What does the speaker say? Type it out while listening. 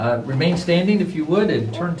Remain standing if you would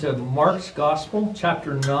and turn to Mark's Gospel,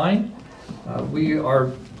 chapter 9.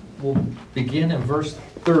 We'll begin in verse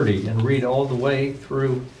 30 and read all the way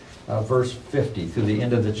through verse 50, through the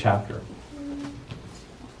end of the chapter.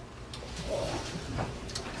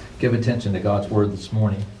 Give attention to God's word this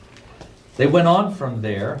morning. They went on from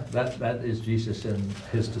there, that is Jesus and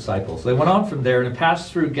his disciples. They went on from there and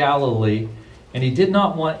passed through Galilee, and he did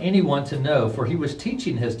not want anyone to know, for he was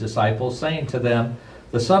teaching his disciples, saying to them,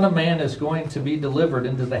 "The Son of Man is going to be delivered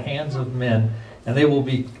into the hands of men, and they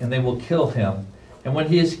will kill him. And when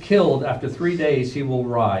he is killed, after 3 days he will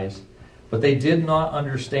rise." But they did not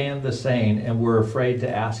understand the saying, and were afraid to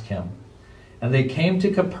ask him. And they came to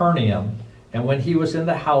Capernaum, and when he was in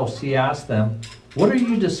the house, he asked them, "What are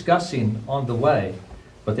you discussing on the way?"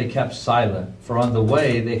 But they kept silent, for on the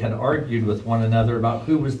way they had argued with one another about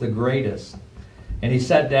who was the greatest. And he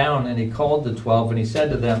sat down and he called the 12, and he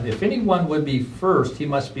said to them, "If anyone would be first, he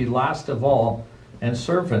must be last of all and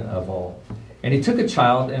servant of all." And he took a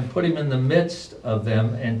child and put him in the midst of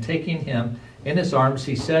them, and taking him in his arms,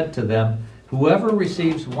 he said to them, "Whoever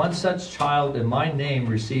receives one such child in my name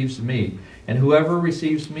receives me, and whoever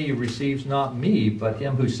receives me receives not me, but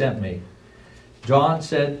him who sent me." John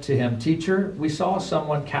said to him, "Teacher, we saw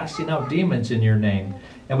someone casting out demons in your name,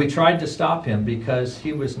 and we tried to stop him because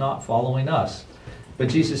he was not following us." But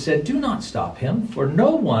Jesus said, "Do not stop him, for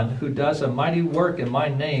no one who does a mighty work in my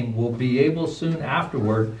name will be able soon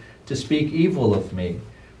afterward to speak evil of me.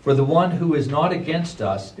 For the one who is not against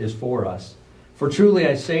us is for us. For truly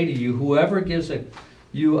I say to you, whoever gives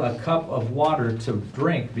you a cup of water to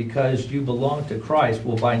drink because you belong to Christ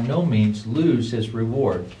will by no means lose his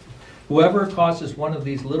reward. Whoever causes one of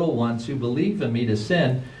these little ones who believe in me to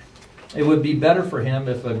sin, it would be better for him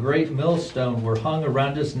if a great millstone were hung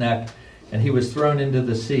around his neck and he was thrown into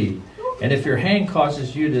the sea. And if your hand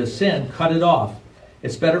causes you to sin, cut it off.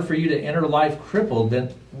 It's better for you to enter life crippled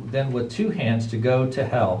than with 2 hands to go to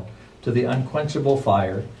hell, to the unquenchable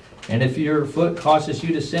fire. And if your foot causes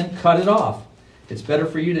you to sin, cut it off. It's better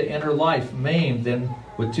for you to enter life maimed than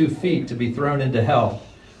with 2 feet to be thrown into hell.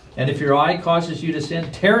 And if your eye causes you to sin,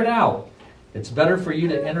 tear it out. It's better for you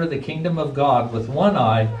to enter the kingdom of God with 1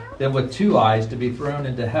 eye than with 2 eyes to be thrown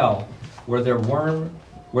into hell, where their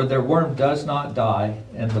worm does not die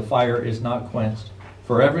and the fire is not quenched.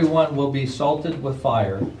 For everyone will be salted with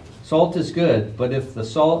fire. Salt is good, but if the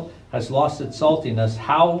salt has lost its saltiness,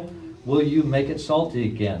 how will you make it salty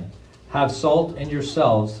again? Have salt in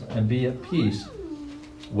yourselves and be at peace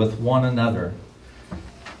with one another.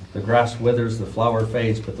 The grass withers, the flower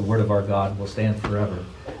fades, but the word of our God will stand forever.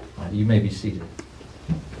 You may be seated.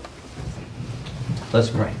 Let's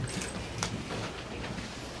pray.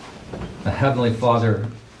 Heavenly Father,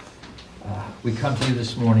 we come to you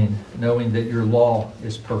this morning knowing that your law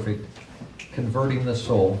is perfect, converting the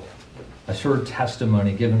soul, a sure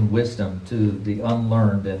testimony, giving wisdom to the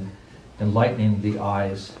unlearned and enlightening the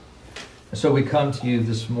eyes. And so we come to you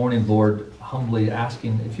this morning, Lord, humbly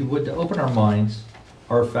asking if you would to open our minds,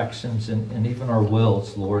 our affections, and even our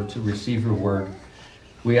wills, Lord, to receive your word.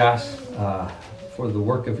 We ask for the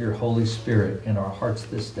work of your Holy Spirit in our hearts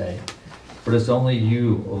this day. For it is only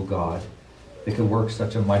you, O God, that can work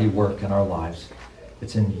such a mighty work in our lives.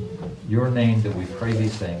 It's in your name that we pray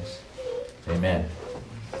these things. Amen.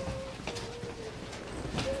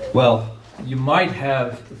 Well, you might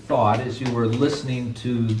have thought as you were listening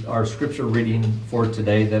to our scripture reading for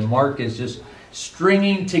today that Mark is just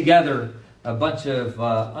stringing together a bunch of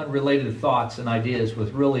unrelated thoughts and ideas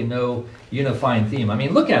with really no unifying theme. I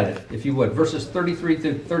mean, look at it, if you would. Verses 33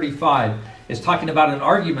 through 35 is talking about an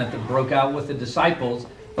argument that broke out with the disciples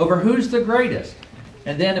over who's the greatest.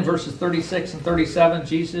 And then in verses 36 and 37,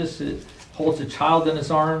 Jesus holds a child in his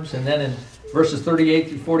arms. And then in verses 38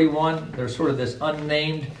 through 41, there's sort of this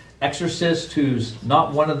unnamed exorcist who's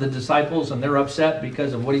not one of the disciples, and they're upset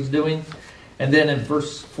because of what he's doing. And then in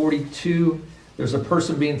verse 42, there's a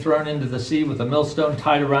person being thrown into the sea with a millstone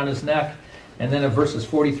tied around his neck. And then in verses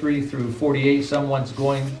 43 through 48, someone's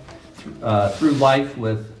going through life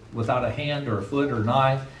without a hand or a foot or an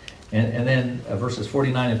eye. And then verses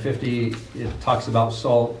 49 and 50, it talks about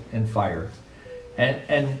salt and fire.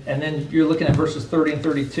 And then you're looking at verses 30 and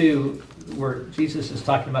 32, where Jesus is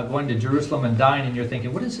talking about going to Jerusalem and dying, and you're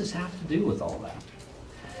thinking, what does this have to do with all that?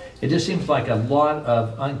 It just seems like a lot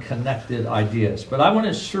of unconnected ideas. But I want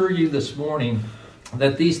to assure you this morning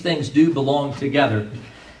that these things do belong together.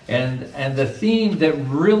 And the theme that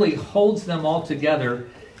really holds them all together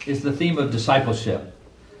is the theme of discipleship,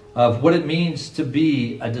 of what it means to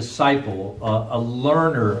be a disciple, a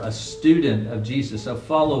learner, a student of Jesus, a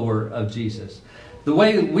follower of Jesus. The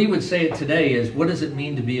way we would say it today is, what does it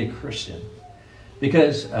mean to be a Christian?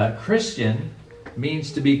 Because Christian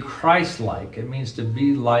means to be Christ-like. It means to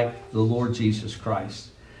be like the Lord Jesus Christ.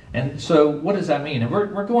 And so what does that mean? And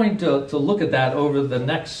we're going to look at that over the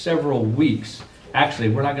next several weeks. Actually,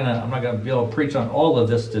 I'm not going to be able to preach on all of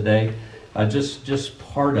this today, just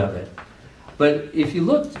part of it. But if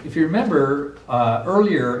you remember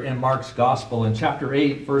earlier in Mark's Gospel, in chapter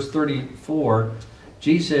 8, verse 34,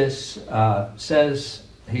 Jesus says,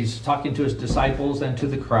 he's talking to his disciples and to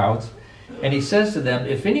the crowds, and he says to them,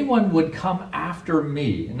 if anyone would come after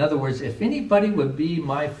me, in other words, if anybody would be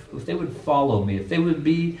if they would follow me, if they would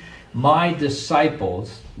be my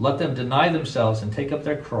disciples, let them deny themselves and take up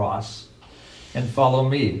their cross and follow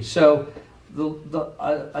me. So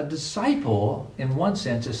a disciple, in one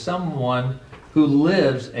sense, is someone who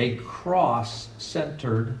lives a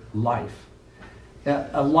cross-centered life.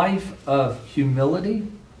 A life of humility,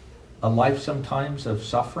 a life sometimes of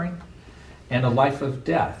suffering, and a life of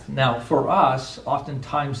death. Now, for us,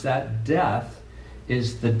 oftentimes that death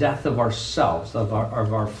is the death of ourselves, of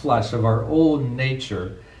our flesh, of our old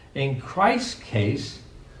nature. In Christ's case,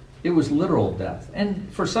 it was literal death.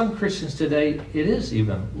 And for some Christians today, it is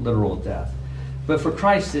even literal death. But for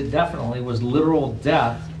Christ, it definitely was literal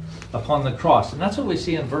death upon the cross. And that's what we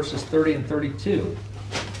see in verses 30 and 32.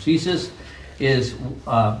 Jesus is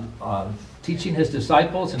teaching his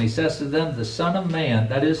disciples, and he says to them, the Son of Man,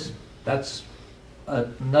 that's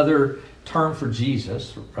another term for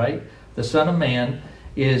Jesus, right? The Son of Man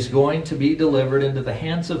is going to be delivered into the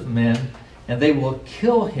hands of men, and they will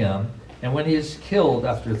kill him. And when he is killed,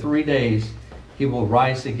 after 3 days, he will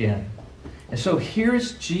rise again. And so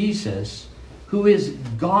here's Jesus, who is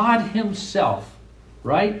God himself,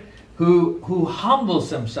 right? Who humbles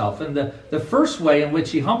himself. And the first way in which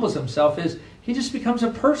he humbles himself is he just becomes a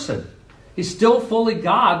person. He's still fully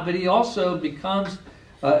God, but he also becomes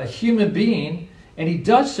a human being. And he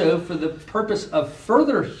does so for the purpose of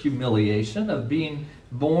further humiliation, of being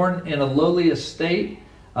born in a lowly estate,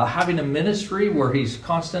 having a ministry where he's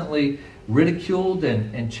constantly ridiculed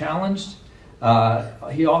and challenged.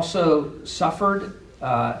 He also suffered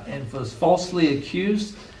and was falsely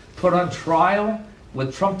accused, put on trial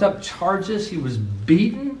with trumped up charges. He was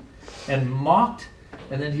beaten and mocked,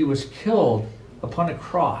 and then he was killed upon a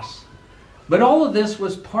cross. But all of this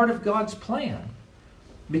was part of God's plan.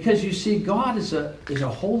 Because you see, God is a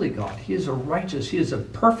holy God. He is a righteous, he is a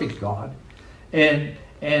perfect God.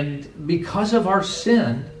 And because of our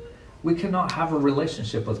sin, we cannot have a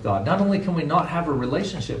relationship with God. Not only can we not have a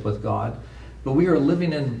relationship with God, but we are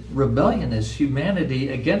living in rebellion as humanity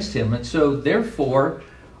against him. And so therefore,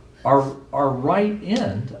 our right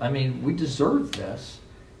end, we deserve this,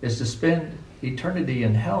 is to spend eternity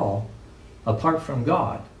in hell apart from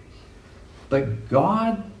God. But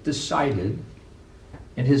God decided,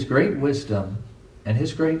 in his great wisdom and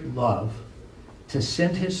his great love, to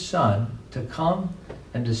send his Son to come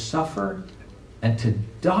and to suffer and to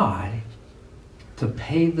die to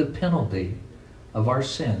pay the penalty of our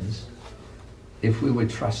sins if we would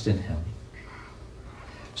trust in him.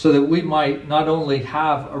 So that we might not only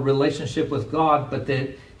have a relationship with God, but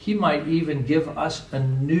that he might even give us a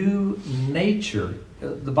new nature.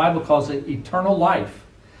 The Bible calls it eternal life.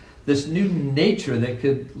 This new nature that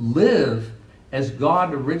could live as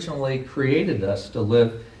God originally created us to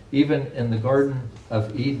live, even in the Garden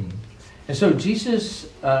of Eden. And so Jesus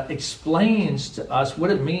explains to us what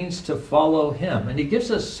it means to follow him. And he gives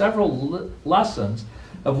us several lessons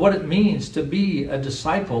of what it means to be a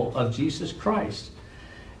disciple of Jesus Christ.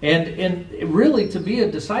 And really, to be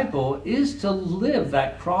a disciple is to live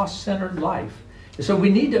that cross-centered life. And so we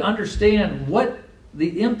need to understand what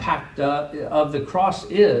the impact of the cross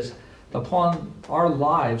is upon our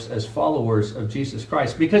lives as followers of Jesus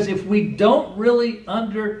Christ. Because if we don't really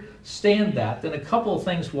understand that, then a couple of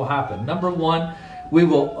things will happen. Number one, we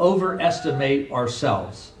will overestimate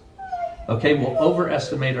ourselves. Okay, we'll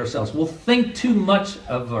overestimate ourselves. We'll think too much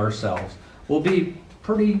of ourselves. We'll be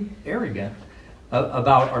pretty arrogant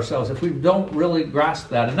about ourselves if we don't really grasp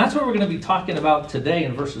that. And that's what we're going to be talking about today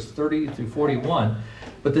in verses 30 through 41.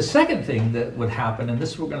 But the second thing that would happen, and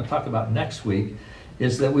this we're going to talk about next week,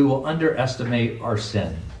 is that we will underestimate our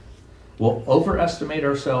sin. We'll overestimate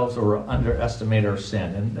ourselves or underestimate our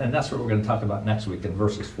sin. And that's what we're going to talk about next week in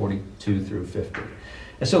verses 42 through 50.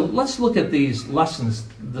 And so let's look at these lessons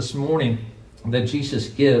this morning that Jesus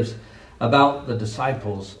gives about the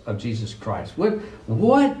disciples of Jesus Christ.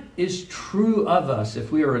 What is true of us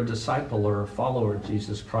if we are a disciple or a follower of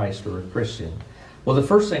Jesus Christ or a Christian? Well, the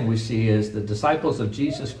first thing we see is the disciples of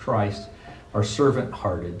Jesus Christ are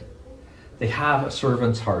servant-hearted. They have a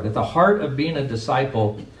servant's heart. At the heart of being a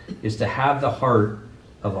disciple is to have the heart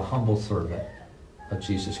of a humble servant of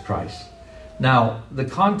Jesus Christ. Now, the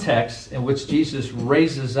context in which Jesus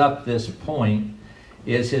raises up this point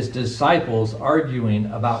is his disciples arguing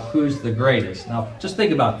about who's the greatest. Now, just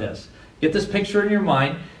think about this. Get this picture in your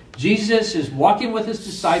mind. Jesus is walking with his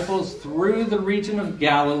disciples through the region of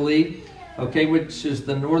Galilee, okay, which is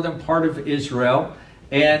the northern part of Israel.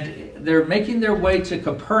 And they're making their way to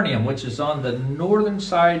Capernaum, which is on the northern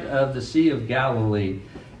side of the Sea of Galilee,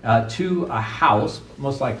 to a house,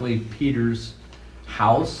 most likely Peter's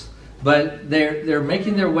house. But they're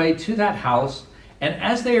making their way to that house. And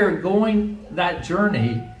as they are going that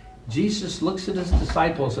journey, Jesus looks at his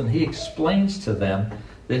disciples and he explains to them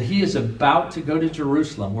that he is about to go to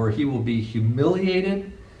Jerusalem, where he will be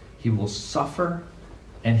humiliated, he will suffer,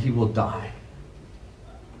 and he will die.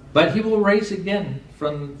 But he will rise again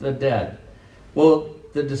from the dead. Well,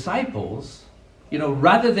 the disciples,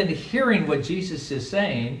 rather than hearing what Jesus is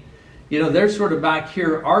saying, they're sort of back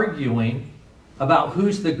here arguing about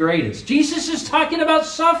who's the greatest. Jesus is talking about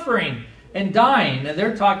suffering and dying, and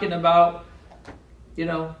they're talking about,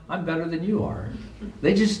 I'm better than you are.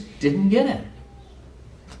 They just didn't get it.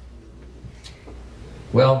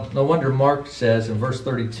 Well, no wonder Mark says in verse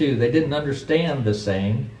 32, they didn't understand the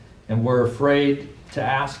saying and were afraid to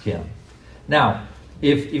ask him. Now,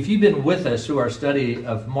 if you've been with us through our study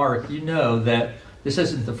of Mark, you know that this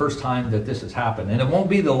isn't the first time that this has happened. And it won't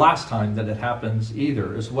be the last time that it happens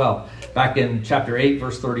either as well. Back in chapter 8,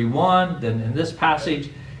 verse 31, then in this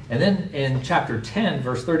passage, and then in chapter 10,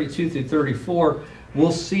 verse 32 through 34,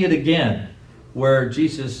 we'll see it again, where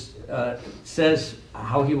Jesus says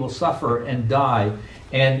how he will suffer and die.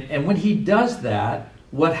 And when he does that,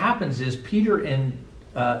 what happens is Peter and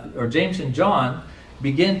James and John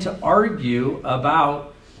begin to argue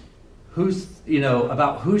about who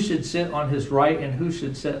should sit on his right and who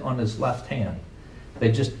should sit on his left hand.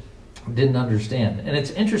 They just didn't understand. And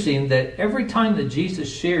it's interesting that every time that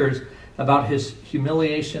Jesus shares about his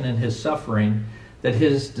humiliation and his suffering, that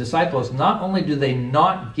his disciples, not only do they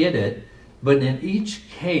not get it, but in each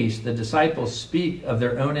case, the disciples speak of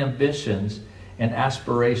their own ambitions and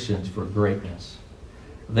aspirations for greatness.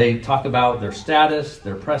 They talk about their status,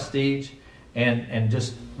 their prestige, and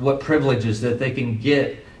just what privileges that they can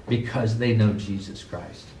get because they know Jesus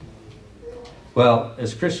Christ. Well,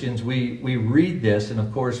 as Christians, we read this, and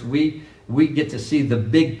of course, we get to see the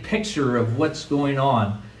big picture of what's going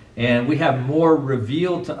on. And we have more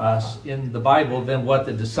revealed to us in the Bible than what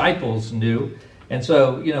the disciples knew. And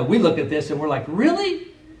so, we look at this and we're like, really?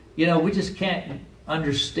 We just can't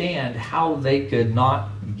understand how they could not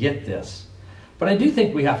get this. But I do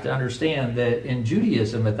think we have to understand that in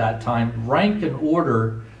Judaism at that time, rank and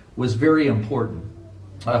order was very important.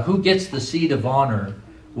 Who gets the seat of honor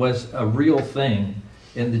was a real thing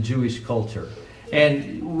in the Jewish culture.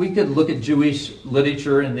 And we could look at Jewish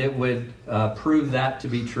literature and it would prove that to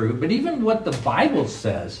be true. But even what the Bible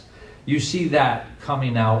says, you see that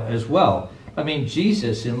coming out as well. I mean,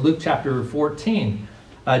 Jesus in Luke chapter 14,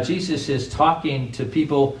 Jesus is talking to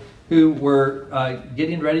people who were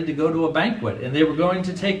getting ready to go to a banquet. And they were going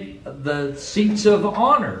to take the seats of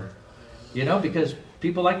honor, because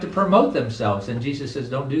people like to promote themselves. And Jesus says,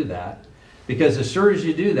 don't do that. Because as sure as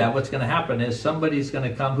you do that, what's going to happen is somebody's going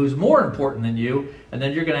to come who's more important than you, and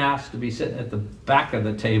then you're going to ask to be sitting at the back of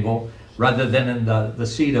the table rather than in the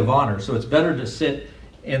seat of honor. So it's better to sit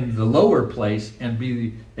in the lower place and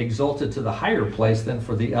be exalted to the higher place than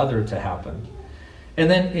for the other to happen. And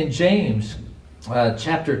then in James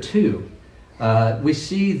chapter 2, we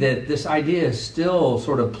see that this idea is still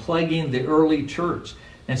sort of plaguing the early church.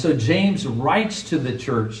 And so James writes to the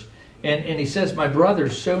church, and he says, my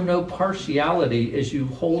brothers, show no partiality as you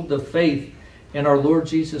hold the faith in our Lord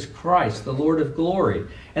Jesus Christ, the Lord of glory.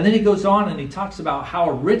 And then he goes on and he talks about how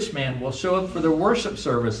a rich man will show up for their worship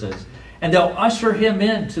services, and they'll usher him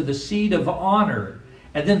into the seat of honor.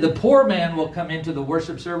 And then the poor man will come into the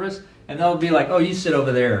worship service, and they'll be like, oh, you sit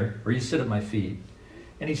over there, or you sit at my feet.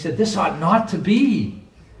 And he said, this ought not to be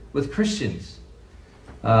with Christians,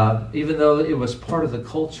 even though it was part of the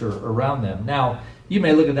culture around them. Now, you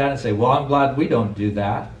may look at that and say, well, I'm glad we don't do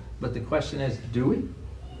that. But the question is, do we?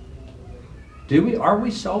 Do we? Are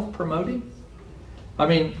we self-promoting? I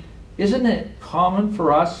mean, isn't it common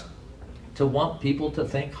for us to want people to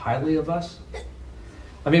think highly of us?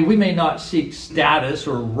 I mean, we may not seek status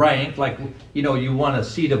or rank, like, you want a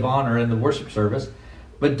seat of honor in the worship service,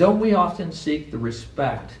 but don't we often seek the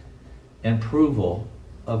respect and approval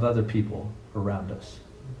of other people around us?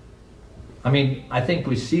 I mean, I think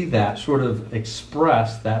we see that sort of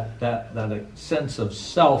expressed, that sense of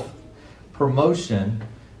self-promotion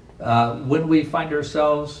when we find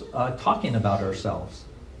ourselves talking about ourselves.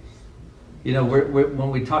 You know, when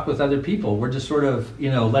we talk with other people, we're just sort of, you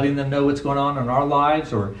know, letting them know what's going on in our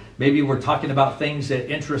lives, or maybe we're talking about things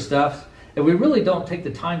that interest us, and we really don't take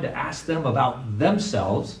the time to ask them about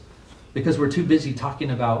themselves because we're too busy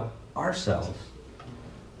talking about ourselves.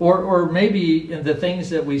 Or maybe in the things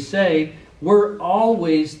that we say, we're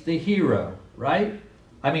always the hero, right?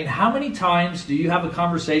 I mean, how many times do you have a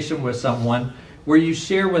conversation with someone where you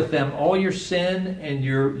share with them all your sin and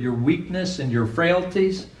your weakness and your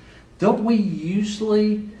frailties? Don't we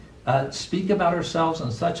usually speak about ourselves in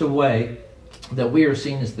such a way that we are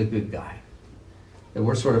seen as the good guy? That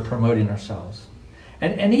we're sort of promoting ourselves.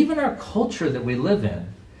 And even our culture that we live in,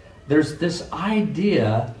 there's this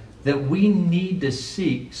idea that we need to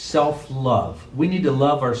seek self-love. We need to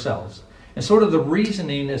love ourselves. And sort of the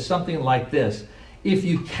reasoning is something like this. If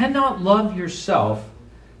you cannot love yourself,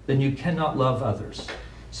 then you cannot love others.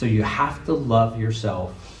 So you have to love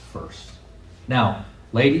yourself first. Now,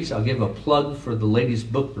 ladies, I'll give a plug for the ladies'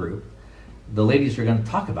 book group. The ladies are going to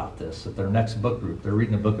talk about this at their next book group. They're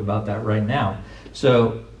reading a book about that right now.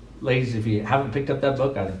 So, ladies, if you haven't picked up that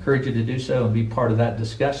book, I'd encourage you to do so and be part of that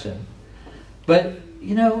discussion. But,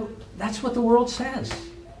 you know, that's what the world says.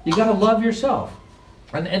 You got to love yourself.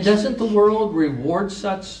 And doesn't the world reward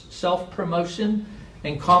such self-promotion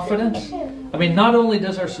and confidence? I mean, not only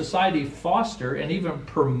does our society foster and even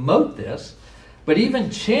promote this, but even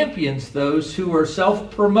champions those who are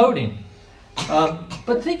self-promoting.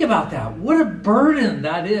 But think about that. What a burden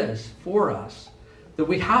that is for us, that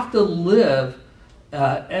we have to live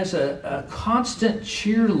as a constant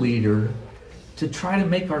cheerleader to try to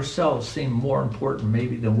make ourselves seem more important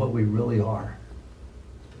maybe than what we really are.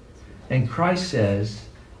 And Christ says,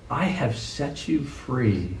 I have set you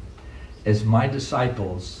free as my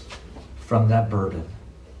disciples from that burden.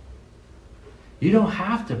 You don't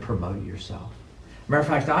have to promote yourself. Matter of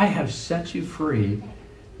fact, I have set you free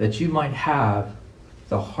that you might have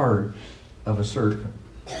the heart of a servant.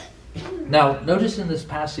 Now, notice in this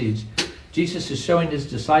passage, Jesus is showing his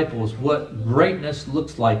disciples what greatness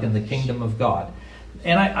looks like in the kingdom of God.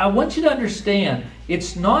 And I want you to understand,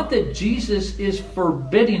 it's not that Jesus is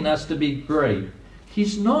forbidding us to be great.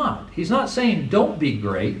 He's not. He's not saying don't be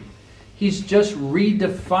great. He's just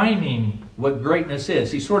redefining what greatness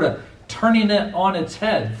is. He's sort of turning it on its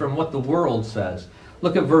head from what the world says.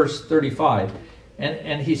 Look at verse 35.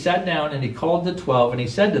 And he sat down and he called the 12 and he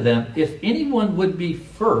said to them, if anyone would be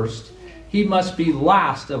first, he must be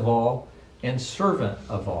last of all and servant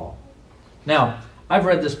of all. Now, I've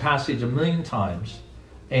read this passage a million times.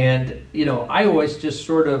 And, you know, I always just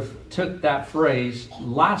sort of took that phrase,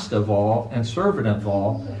 last of all and servant of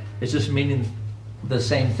all, as just meaning the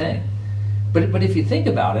same thing. But if you think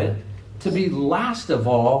about it, to be last of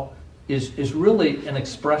all is really an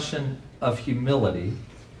expression of humility.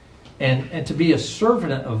 And to be a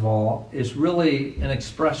servant of all is really an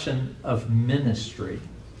expression of ministry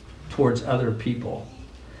towards other people.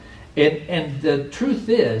 And the truth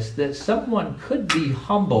is that someone could be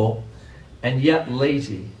humble and yet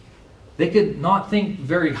lazy. They could not think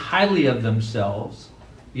very highly of themselves,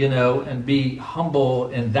 you know, and be humble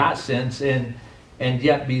in that sense, and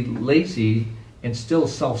yet be lazy and still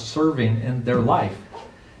self-serving in their life.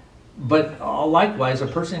 But likewise, a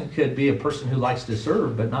person could be a person who likes to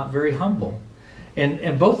serve but not very humble.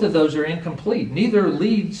 And both of those are incomplete. Neither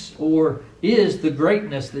leads or is the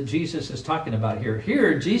greatness that Jesus is talking about here.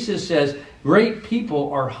 Here, Jesus says, great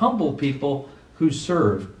people are humble people who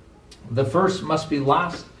serve. The first must be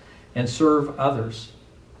last and serve others.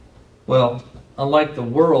 Well, unlike the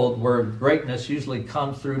world where greatness usually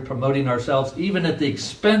comes through promoting ourselves even at the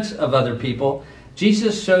expense of other people,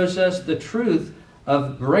 Jesus shows us the truth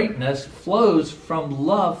of greatness flows from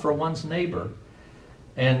love for one's neighbor.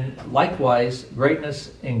 And likewise,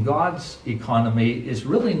 greatness in God's economy is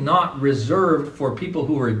really not reserved for people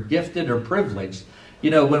who are gifted or privileged.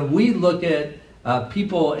 You know, when we look at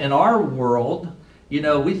people in our world, you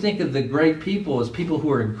know, we think of the great people as people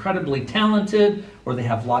who are incredibly talented, or they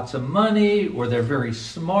have lots of money, or they're very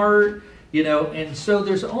smart, you know, and so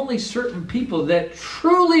there's only certain people that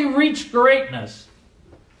truly reach greatness.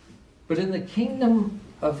 But in the kingdom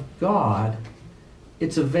of God,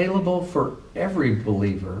 it's available for every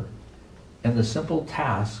believer in the simple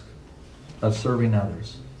task of serving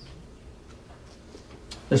others.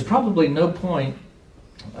 There's probably no point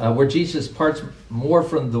where Jesus parts more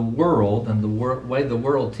from the world and the way the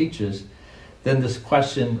world teaches than this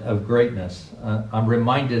question of greatness. I'm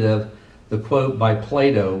reminded of the quote by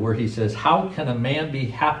Plato where he says, how can a man be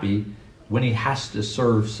happy when he has to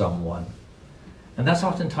serve someone? And that's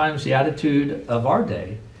oftentimes the attitude of our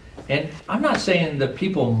day. And I'm not saying that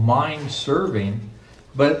people mind serving,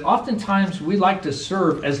 But oftentimes we like to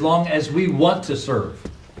serve as long as we want to serve,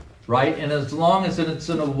 right? And as long as it's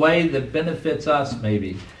in a way that benefits us,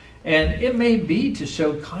 maybe. And it may be to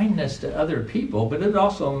show kindness to other people, but it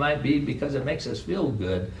also might be because it makes us feel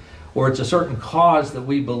good, or it's a certain cause that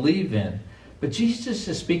we believe in. But Jesus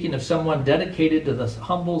is speaking of someone dedicated to the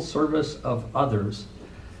humble service of others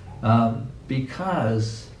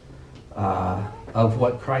because of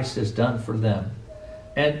what Christ has done for them.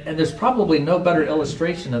 And there's probably no better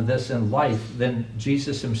illustration of this in life than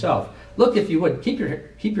Jesus himself. Look, if you would, keep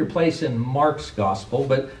your place in Mark's gospel,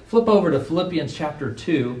 but flip over to Philippians chapter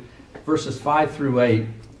 2, verses 5 through 8.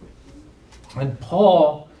 And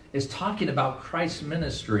Paul is talking about Christ's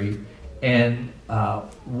ministry and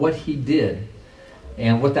what he did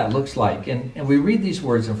and what that looks like. And we read these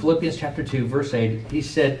words in Philippians chapter 2, verse 8. He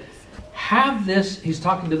said, have this, he's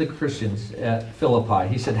talking to the Christians at Philippi.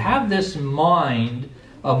 He said, have this mind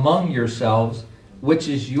among yourselves, which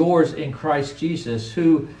is yours in Christ Jesus,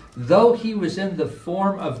 who, though he was in the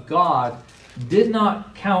form of God, did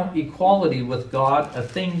not count equality with God a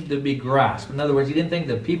thing to be grasped. In other words, he didn't think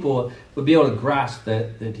that people would be able to grasp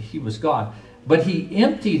that he was God. But he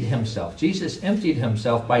emptied himself. Jesus emptied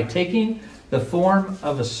himself by taking the form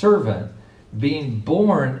of a servant, being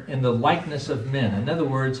born in the likeness of men. In other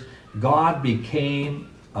words, God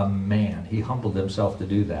became a man. He humbled himself to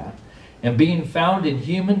do that. And being found in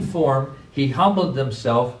human form, he humbled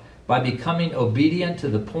himself by becoming obedient to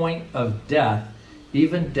the point of death,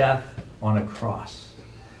 even death on a cross.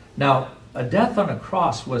 Now, a death on a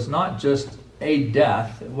cross was not just a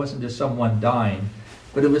death. It wasn't just someone dying,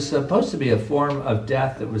 but it was supposed to be a form of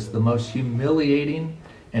death that was the most humiliating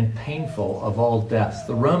and painful of all deaths.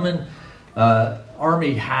 The Roman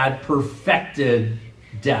army had perfected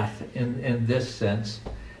death in this sense.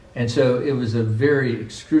 And so it was a very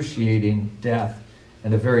excruciating death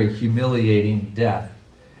and a very humiliating death.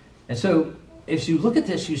 And so as you look at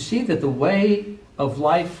this, you see that the way of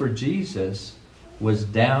life for Jesus was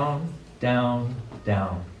down, down,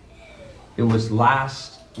 down. It was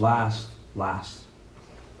last.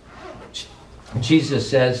 Jesus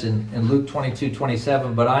says in Luke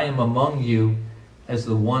 22:27, but I am among you as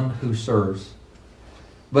the one who serves.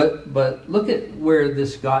 But look at where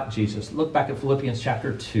this got Jesus. Look back at Philippians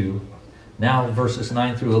chapter 2, now verses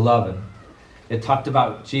 9 through 11. It talked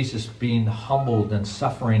about Jesus being humbled and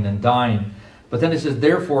suffering and dying. But then it says,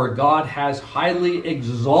 therefore God has highly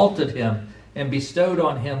exalted him and bestowed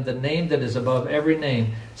on him the name that is above every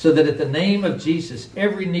name, so that at the name of Jesus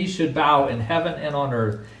every knee should bow in heaven and on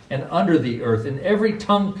earth and under the earth, and every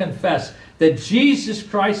tongue confess that Jesus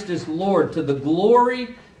Christ is Lord, to the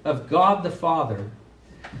glory of God the Father.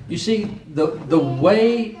 You see, the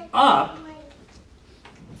way up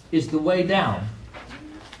is the way down.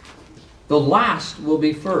 The last will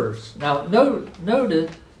be first. Now,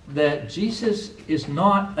 notice that Jesus is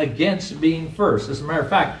not against being first. As a matter of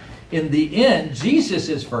fact, in the end, Jesus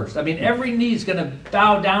is first. I mean, every knee is going to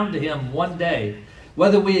bow down to him one day.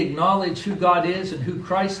 Whether we acknowledge who God is and who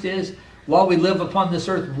Christ is, while we live upon this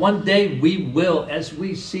earth, one day we will, as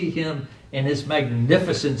we see him in his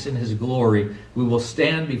magnificence and his glory, we will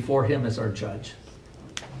stand before him as our judge.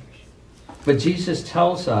 But Jesus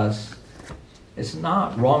tells us it's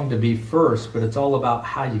not wrong to be first, but it's all about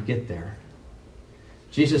how you get there.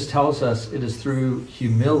 Jesus tells us it is through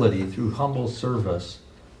humility, through humble service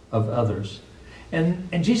of others.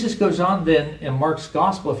 And Jesus goes on then in Mark's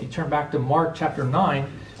gospel. If you turn back to Mark chapter 9,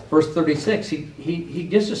 verse 36, he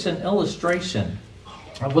gives us an illustration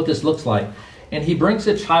of what this looks like. And he brings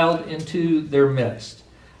a child into their midst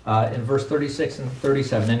in verse 36 and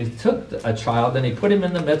 37. And he took a child and he put him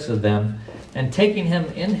in the midst of them. And taking him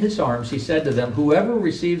in his arms, he said to them, whoever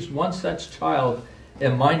receives one such child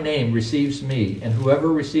in my name receives me. And whoever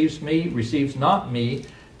receives me receives not me,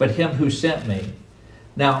 but him who sent me.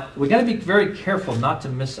 Now, we got to be very careful not to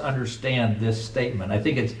misunderstand this statement. I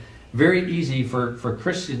think it's very easy for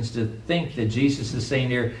Christians to think that Jesus is saying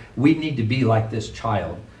here, we need to be like this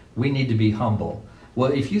child. We need to be humble.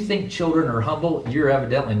 Well, if you think children are humble, you're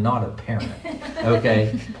evidently not a parent,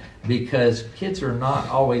 okay? Because kids are not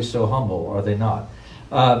always so humble, are they not?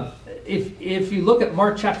 If you look at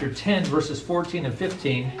Mark chapter 10, verses 14 and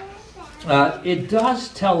 15, it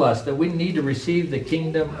does tell us that we need to receive the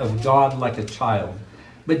kingdom of God like a child.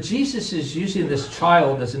 But Jesus is using this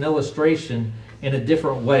child as an illustration in a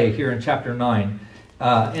different way here in chapter 9.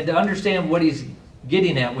 And to understand what he's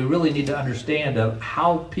getting at, we really need to understand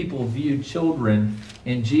how people viewed children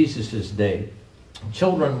in Jesus' day.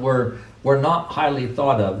 Children were not highly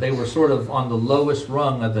thought of. They were sort of on the lowest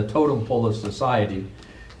rung of the totem pole of society.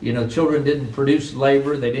 You know, children didn't produce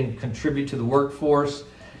labor. They didn't contribute to the workforce.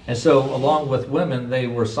 And so along with women, they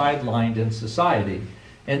were sidelined in society.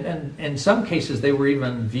 And in some cases, they were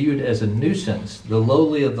even viewed as a nuisance, the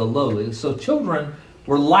lowly of the lowly. So children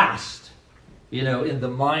were last, in the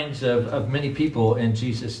minds of many people in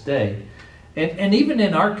Jesus' day. And even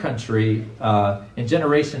in our country, in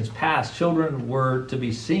generations past, children were to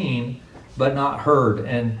be seen but not heard.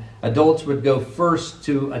 And adults would go first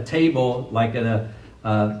to a table, like at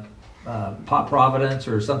a Pot Providence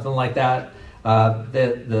or something like that.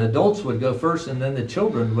 The adults would go first, and then the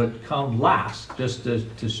children would come last, just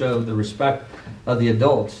to show the respect of the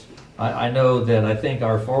adults. I know that I think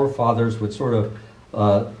our forefathers would sort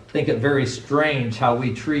of think it very strange how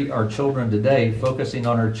we treat our children today, focusing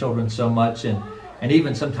on our children so much, and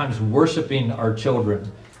even sometimes worshiping our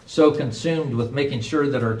children, so consumed with making sure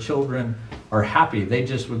that our children are happy. They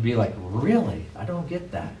just would be like, really? I don't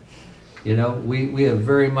get that. We have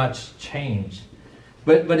very much changed.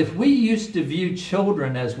 But if we used to view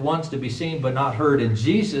children as ones to be seen but not heard, in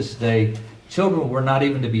Jesus' day, children were not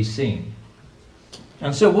even to be seen.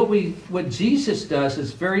 And so what Jesus does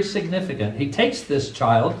is very significant. He takes this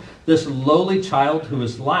child, this lowly child who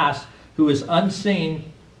is last, who is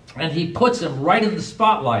unseen, and he puts him right in the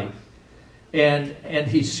spotlight. And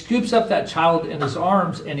he scoops up that child in his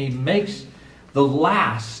arms, and he makes the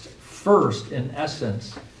last first, in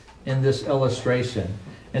essence, in this illustration.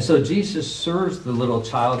 And so Jesus serves the little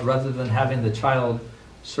child rather than having the child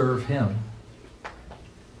serve him.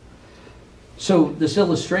 So this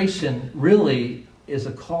illustration really is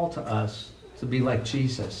a call to us to be like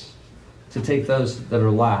Jesus, to take those that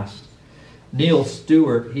are last. Neil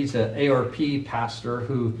Stewart, he's an ARP pastor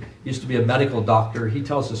who used to be a medical doctor. He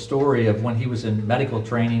tells a story of when he was in medical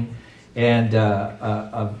training, and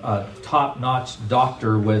a top-notch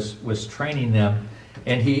doctor was training them.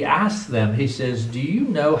 And he asked them, he says, do you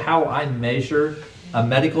know how I measure a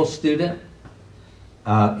medical student?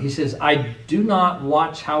 He says, I do not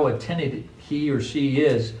watch how attentive he or she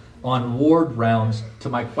is on ward rounds to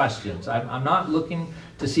my questions. I'm not looking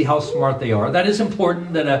to see how smart they are. That is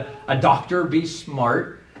important that a doctor be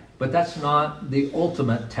smart, but that's not the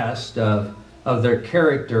ultimate test of their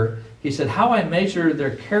character. He said, how I measure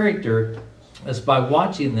their character is by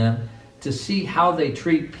watching them to see how they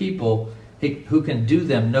treat people who can do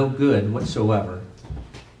them no good whatsoever.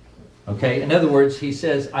 Okay? In other words, he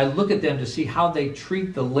says, I look at them to see how they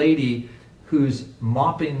treat the lady who's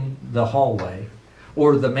mopping the hallway,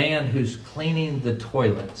 or the man who's cleaning the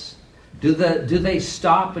toilets. Do they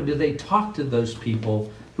stop and do they talk to those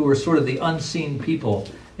people who are sort of the unseen people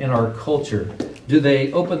in our culture? Do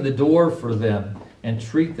they open the door for them and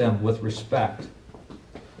treat them with respect?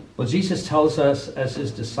 Well, Jesus tells us as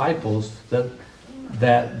his disciples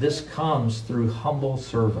that this comes through humble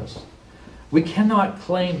service. We cannot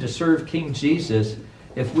claim to serve King Jesus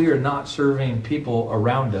if we are not serving people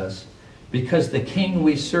around us, because the King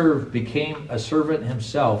we serve became a servant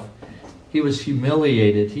himself. He was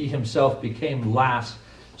humiliated. He himself became last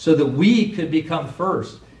so that we could become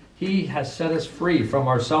first. He has set us free from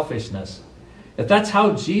our selfishness. If that's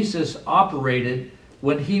how Jesus operated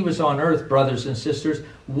when he was on earth, brothers and sisters,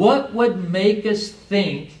 what would make us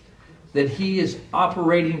think that he is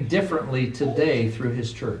operating differently today through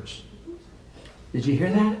his church? Did you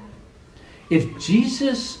hear that? If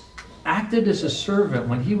Jesus acted as a servant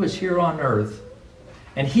when he was here on earth,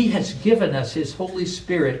 and he has given us his Holy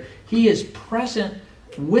Spirit, he is present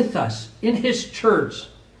with us in his church,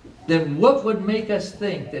 then what would make us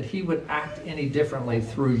think that he would act any differently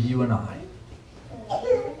through you and I?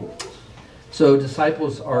 So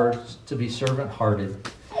disciples are to be servant-hearted.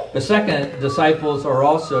 But second, disciples are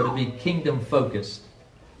also to be kingdom-focused.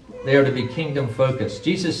 They are to be kingdom-focused.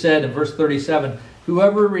 Jesus said in verse 37,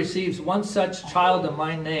 whoever receives one such child in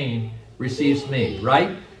my name receives me,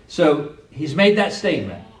 right? So he's made that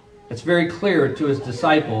statement. It's very clear to his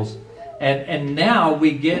disciples. And now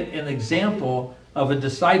we get an example of a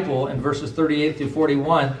disciple in verses 38 through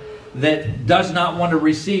 41 that does not want to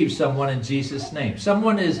receive someone in Jesus' name.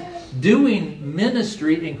 Someone is doing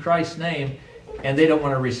ministry in Christ's name, and they don't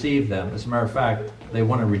want to receive them. As a matter of fact, they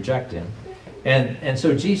want to reject him. And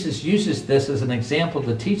so Jesus uses this as an example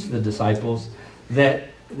to teach the disciples that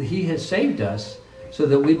he has saved us so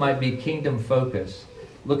that we might be kingdom focused.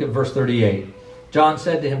 Look at verse 38. John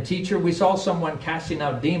said to him, Teacher, we saw someone casting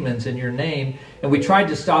out demons in your name, and we tried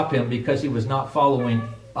to stop him because he was not following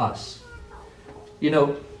us. You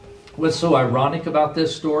know, what's so ironic about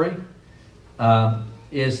this story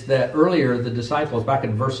is that earlier the disciples, back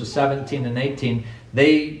in verses 17 and 18,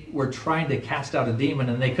 they were trying to cast out a demon,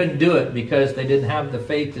 and they couldn't do it because they didn't have the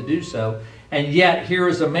faith to do so. And yet here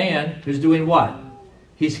is a man who's doing what?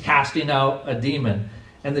 He's casting out a demon.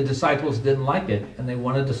 and the disciples didn't like it, and they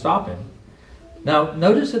wanted to stop him. Now,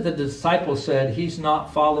 notice that the disciples said he's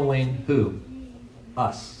not following who?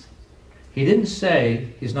 Us. He didn't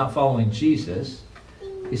say he's not following Jesus.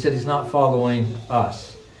 He said he's not following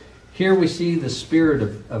us. Here we see the spirit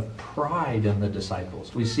of pride in the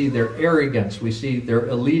disciples. We see their arrogance. We see their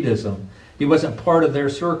elitism. He wasn't part of their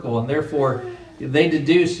circle, and therefore they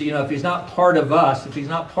deduce, if he's not part of us, if he's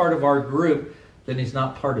not part of our group, then he's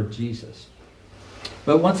not part of Jesus.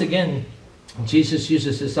 But once again, Jesus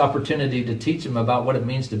uses this opportunity to teach them about what it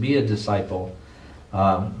means to be a disciple.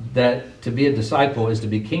 That to be a disciple is to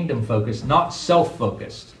be kingdom-focused, not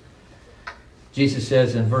self-focused. Jesus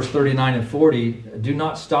says in verse 39 and 40, "Do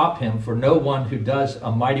not stop him, for no one who does a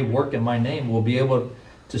mighty work in my name will be able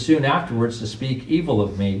to soon afterwards to speak evil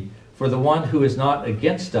of me. For the one who is not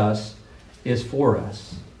against us is for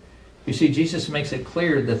us." You see, Jesus makes it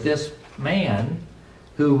clear that this man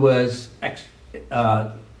who was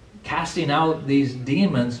casting out these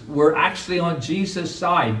demons were actually on Jesus'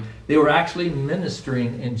 side. They were actually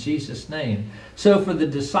ministering in Jesus' name. So for the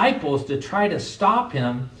disciples to try to stop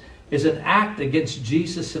him is an act against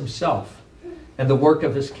Jesus himself and the work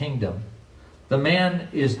of his kingdom. The man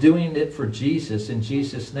is doing it for Jesus in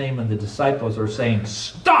Jesus' name, and the disciples are saying,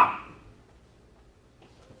 "Stop!"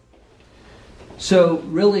 So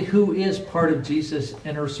really, who is part of Jesus'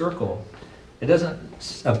 inner circle? It doesn't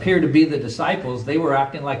appear to be the disciples. They were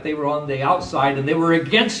acting like they were on the outside, and they were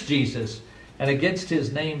against Jesus and against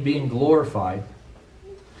his name being glorified.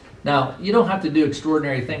 Now, you don't have to do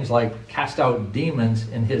extraordinary things like cast out demons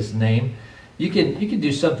in his name. You can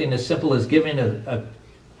do something as simple as giving a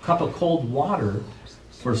cup of cold water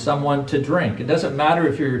for someone to drink. It doesn't matter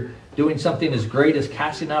if you're doing something as great as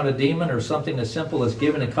casting out a demon or something as simple as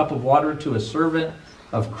giving a cup of water to a servant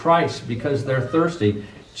of Christ because they're thirsty.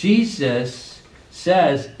 Jesus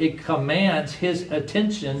says it commands his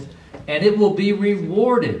attention and it will be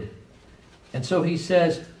rewarded. And so he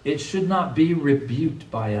says it should not be rebuked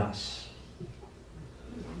by us.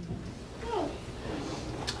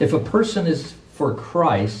 If a person is for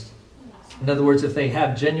Christ, in other words, if they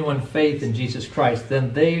have genuine faith in Jesus Christ,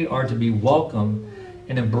 then they are to be welcomed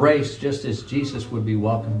and embraced just as Jesus would be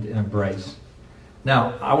welcomed and embraced.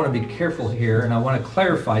 Now, I want to be careful here, and I want to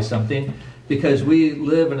clarify something, because we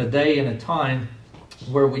live in a day and a time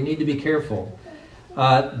where we need to be careful.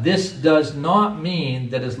 This does not mean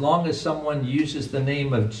that as long as someone uses the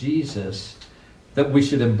name of Jesus, that we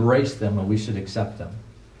should embrace them and we should accept them.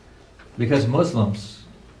 Because Muslims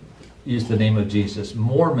use the name of Jesus.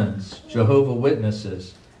 Mormons, Jehovah's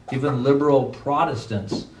Witnesses, even liberal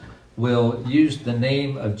Protestants will use the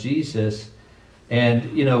name of Jesus.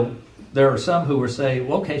 And, there are some who will say,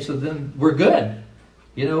 well, okay, so then we're good.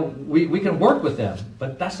 We can work with them.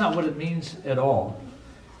 But that's not what it means at all.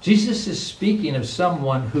 Jesus is speaking of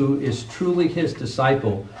someone who is truly his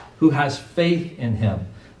disciple, who has faith in him,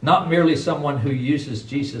 not merely someone who uses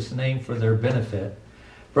Jesus' name for their benefit.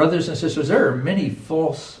 Brothers and sisters, there are many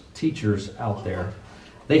false teachers out there.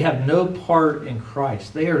 They have no part in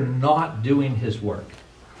Christ. They are not doing his work.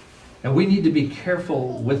 And we need to be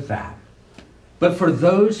careful with that. But for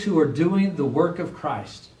those who are doing the work of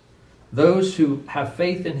Christ, those who have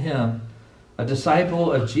faith in him, a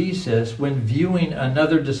disciple of Jesus, when viewing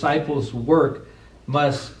another disciple's work,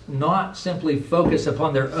 must not simply focus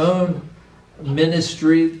upon their own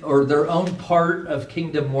ministry or their own part of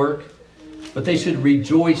kingdom work, but they should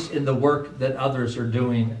rejoice in the work that others are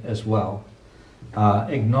doing as well,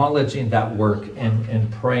 acknowledging that work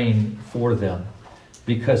and praying for them,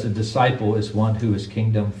 because a disciple is one who is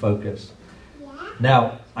kingdom focused.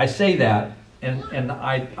 Now, I say that, and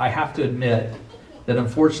I have to admit that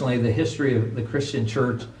unfortunately the history of the Christian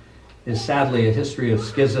church is sadly a history of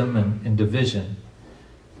schism and division.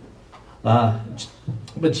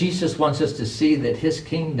 But Jesus wants us to see that his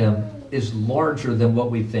kingdom is larger than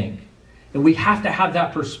what we think. And we have to have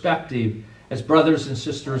that perspective as brothers and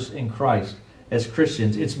sisters in Christ, as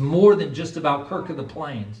Christians. It's more than just about Kirk of the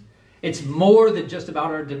Plains. It's more than just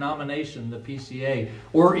about our denomination, the PCA,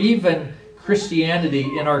 or even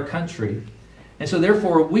Christianity in our country. And so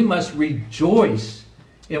therefore we must rejoice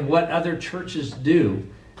in what other churches do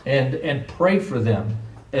and pray for them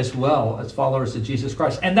as well as followers of Jesus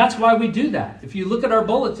Christ. And that's why we do that. If you look at our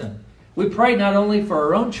bulletin, we pray not only for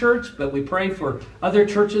our own church, but we pray for other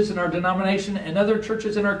churches in our denomination and other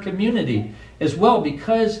churches in our community as well,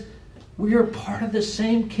 because we are part of the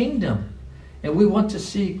same kingdom and we want to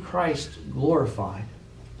see Christ glorified.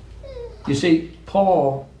 You see,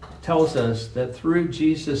 Paul tells us that through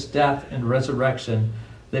Jesus' death and resurrection,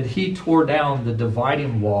 that he tore down the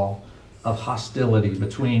dividing wall of hostility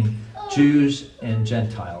between Jews and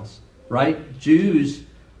Gentiles, right? Jews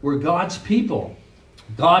were God's people.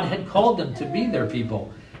 God had called them to be their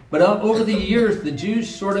people. But over the years, the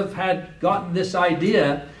Jews sort of had gotten this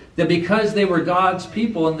idea that because they were God's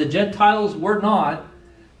people and the Gentiles were not,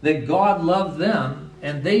 that God loved them,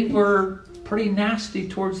 and they were pretty nasty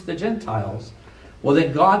towards the Gentiles. Well,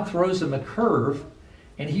 then God throws them a curve,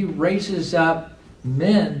 and he raises up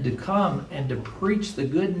men to come and to preach the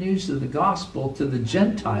good news of the gospel to the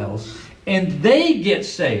Gentiles, and they get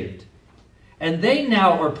saved. And they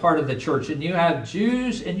now are part of the church, and you have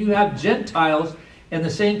Jews and you have Gentiles in the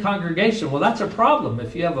same congregation. Well, that's a problem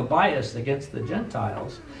if you have a bias against the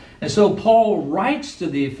Gentiles. And so Paul writes to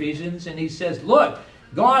the Ephesians, and he says, look,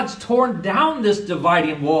 God's torn down this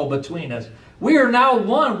dividing wall between us. We are now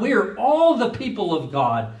one. We are all the people of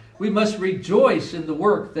God. We must rejoice in the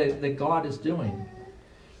work that God is doing.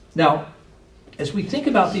 Now, as we think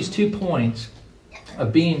about these 2 points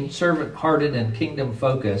of being servant-hearted and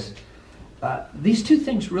kingdom-focused, these 2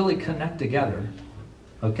 things really connect together.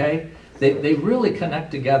 Okay? They really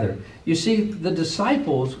connect together. You see, the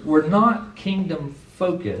disciples were not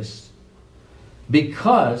kingdom-focused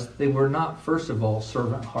because they were not, first of all,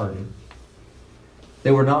 servant-hearted.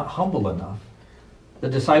 They were not humble enough. The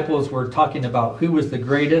disciples were talking about who was the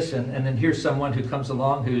greatest, and then here's someone who comes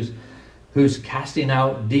along who's casting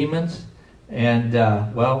out demons. And,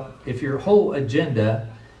 well, if your whole agenda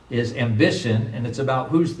is ambition and it's about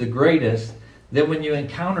who's the greatest, then when you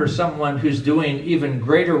encounter someone who's doing even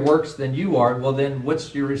greater works than you are, well, then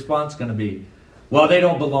what's your response going to be? Well, they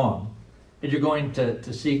don't belong. And you're going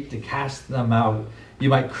to seek to cast them out. You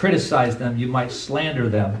might criticize them. You might slander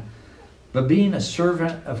them. But being a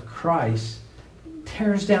servant of Christ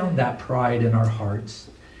tears down that pride in our hearts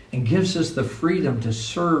and gives us the freedom to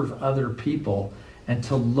serve other people and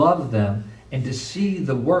to love them and to see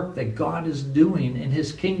the work that God is doing in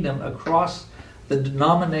his kingdom across the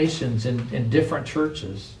denominations in different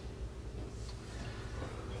churches.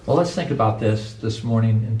 Well, let's think about this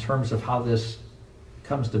morning in terms of how this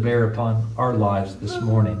comes to bear upon our lives this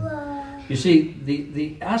morning. You see,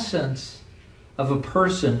 the essence of a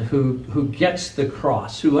person who gets the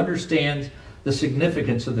cross, who understands the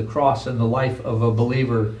significance of the cross in the life of a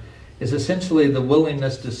believer, is essentially the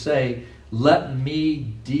willingness to say, let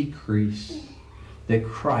me decrease that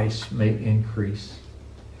Christ may increase.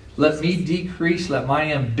 Let me decrease, let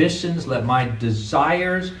my ambitions, let my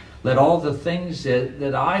desires, let all the things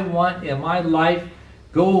that I want in my life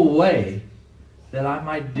go away, that I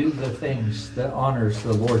might do the things that honors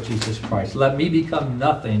the Lord Jesus Christ. Let me become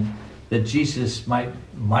nothing, that Jesus might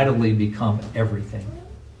mightily become everything.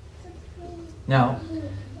 Now,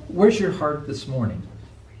 where's your heart this morning?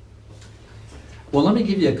 Well, let me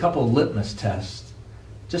give you a couple of litmus tests.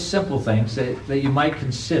 Just simple things that you might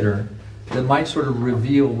consider that might sort of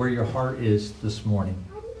reveal where your heart is this morning.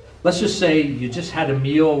 Let's just say you just had a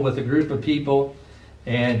meal with a group of people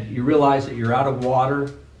and you realize that you're out of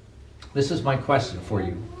water. This is my question for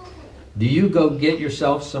you. Do you go get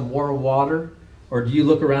yourself some more water, or do you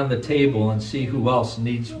look around the table and see who else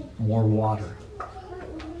needs more water?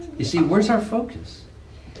 You see, where's our focus?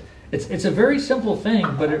 It's a very simple thing,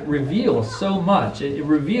 but it reveals so much. It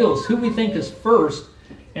reveals who we think is first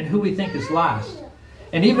and who we think is last.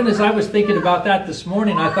 And even as I was thinking about that this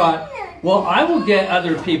morning, I thought, well, I will get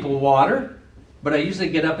other people water, but I usually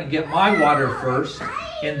get up and get my water first,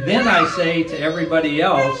 and then I say to everybody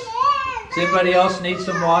else, does anybody else need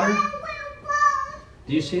some water?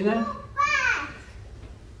 Do you see that?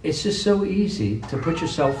 It's just so easy to put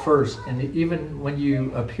yourself first, and even when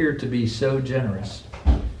you appear to be so generous.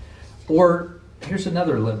 Or here's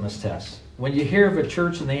another litmus test. When you hear of a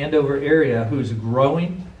church in the Andover area who's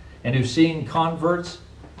growing and who's seeing converts,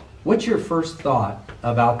 what's your first thought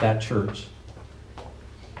about that church?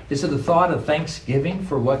 Is it a thought of thanksgiving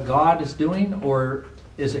for what God is doing, or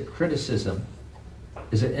is it criticism?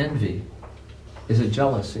 Is it envy? Is it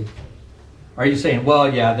jealousy? Are you saying,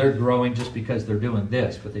 well, yeah, they're growing just because they're doing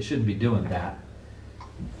this, but they shouldn't be doing that?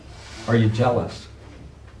 Are you jealous?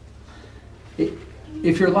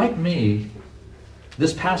 If you're like me,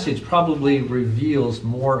 this passage probably reveals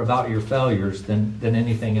more about your failures than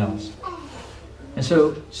anything else. And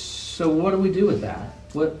so what do we do with that?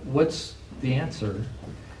 What's the answer?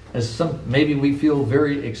 Maybe we feel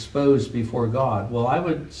very exposed before God. Well, I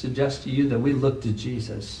would suggest to you that we look to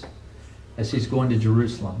Jesus as he's going to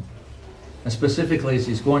Jerusalem. And specifically as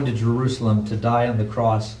he's going to Jerusalem to die on the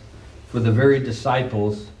cross for the very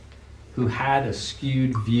disciples who had a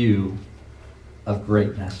skewed view of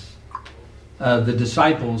greatness. The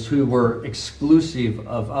disciples who were exclusive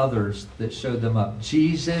of others that showed them up.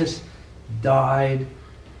 Jesus died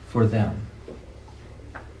for them.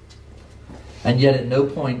 And yet at no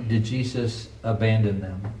point did Jesus abandon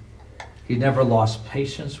them. He never lost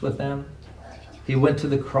patience with them. He went to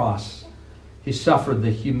the cross. He suffered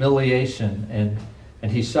the humiliation,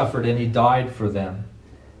 and he suffered and he died for them.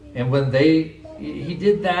 And when he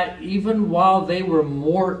did that even while they were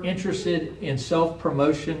more interested in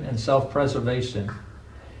self-promotion and self-preservation.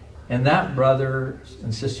 And that, brothers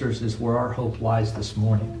and sisters, is where our hope lies this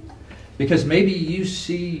morning. Because maybe you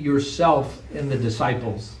see yourself in the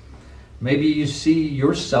disciples. Maybe you see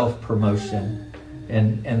your self-promotion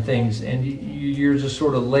and things, and you're just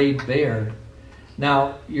sort of laid bare.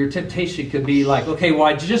 Now, your temptation could be like, okay, well,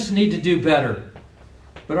 I just need to do better.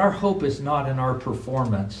 But our hope is not in our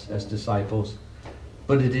performance as disciples,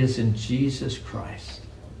 but it is in Jesus Christ.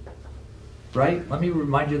 Right? Let me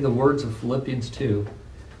remind you of the words of Philippians 2.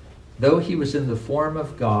 Though he was in the form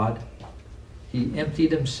of God, he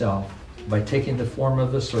emptied himself by taking the form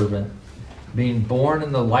of a servant, being born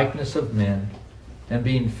in the likeness of men, and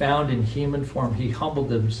being found in human form, he humbled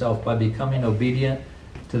himself by becoming obedient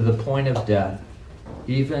to the point of death,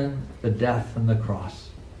 even the death on the cross.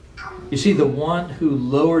 You see, the one who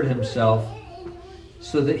lowered himself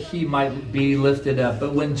so that he might be lifted up.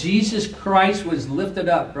 But when Jesus Christ was lifted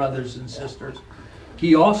up, brothers and sisters,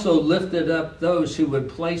 he also lifted up those who would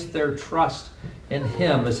place their trust in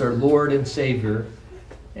him as their Lord and Savior,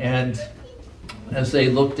 and as they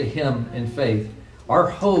look to him in faith. Our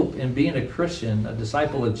hope in being a Christian, a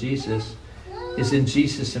disciple of Jesus, is in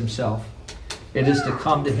Jesus himself. It is to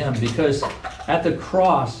come to him, because at the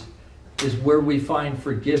cross is where we find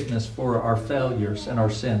forgiveness for our failures and our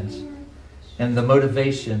sins, and the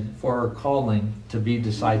motivation for our calling to be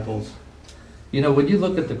disciples. You know, when you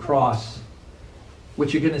look at the cross,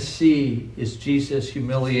 what you're going to see is Jesus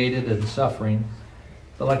humiliated and suffering.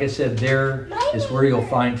 But like I said, there is where you'll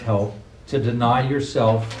find help to deny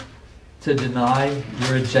yourself, to deny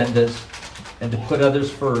your agendas, and to put others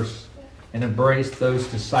first and embrace those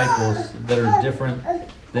disciples that are different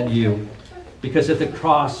than you. Because at the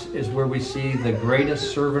cross is where we see the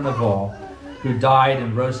greatest servant of all, who died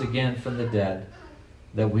and rose again from the dead,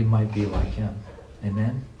 that we might be like him.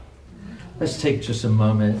 Amen? Let's take just a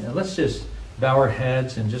moment and let's just bow our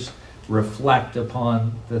heads and just reflect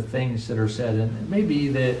upon the things that are said. And maybe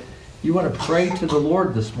that you want to pray to the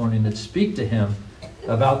Lord this morning and speak to him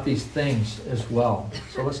about these things as well.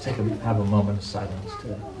 So let's have a moment of silence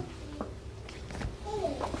today.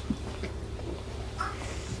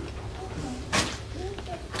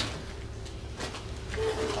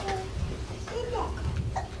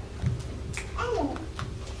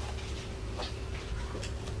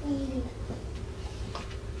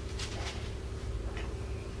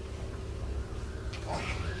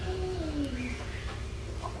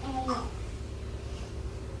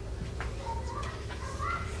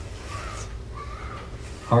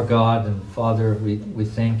 Our God and Father, we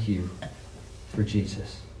thank you for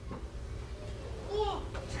Jesus.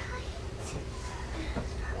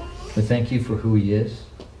 We thank you for who he is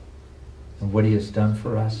and what he has done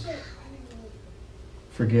for us.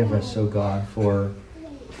 Forgive us, O God, for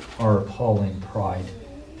our appalling pride.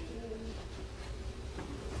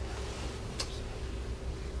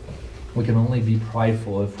 We can only be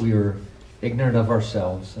prideful if we are ignorant of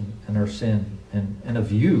ourselves and our sin and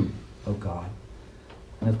of you, O God.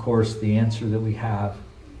 And of course, the answer that we have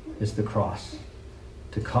is the cross.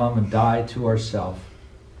 To come and die to ourselves,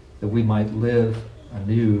 that we might live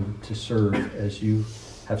anew to serve as you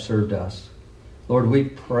have served us. Lord, we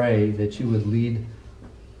pray that you would lead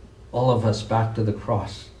all of us back to the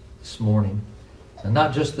cross this morning. And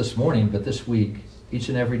not just this morning, but this week, each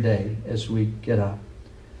and every day as we get up.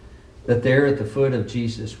 That there at the foot of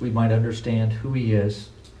Jesus, we might understand who he is,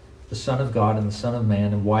 the Son of God and the Son of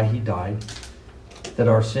Man, and why he died. That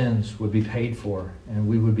our sins would be paid for and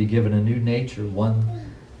we would be given a new nature,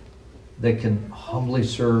 one that can humbly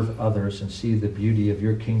serve others and see the beauty of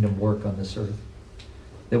your kingdom work on this earth.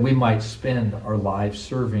 That we might spend our lives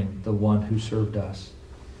serving the one who served us,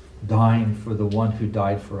 dying for the one who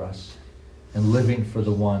died for us, and living for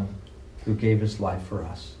the one who gave his life for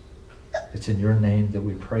us. It's in your name that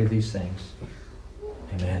we pray these things.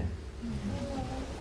 Amen.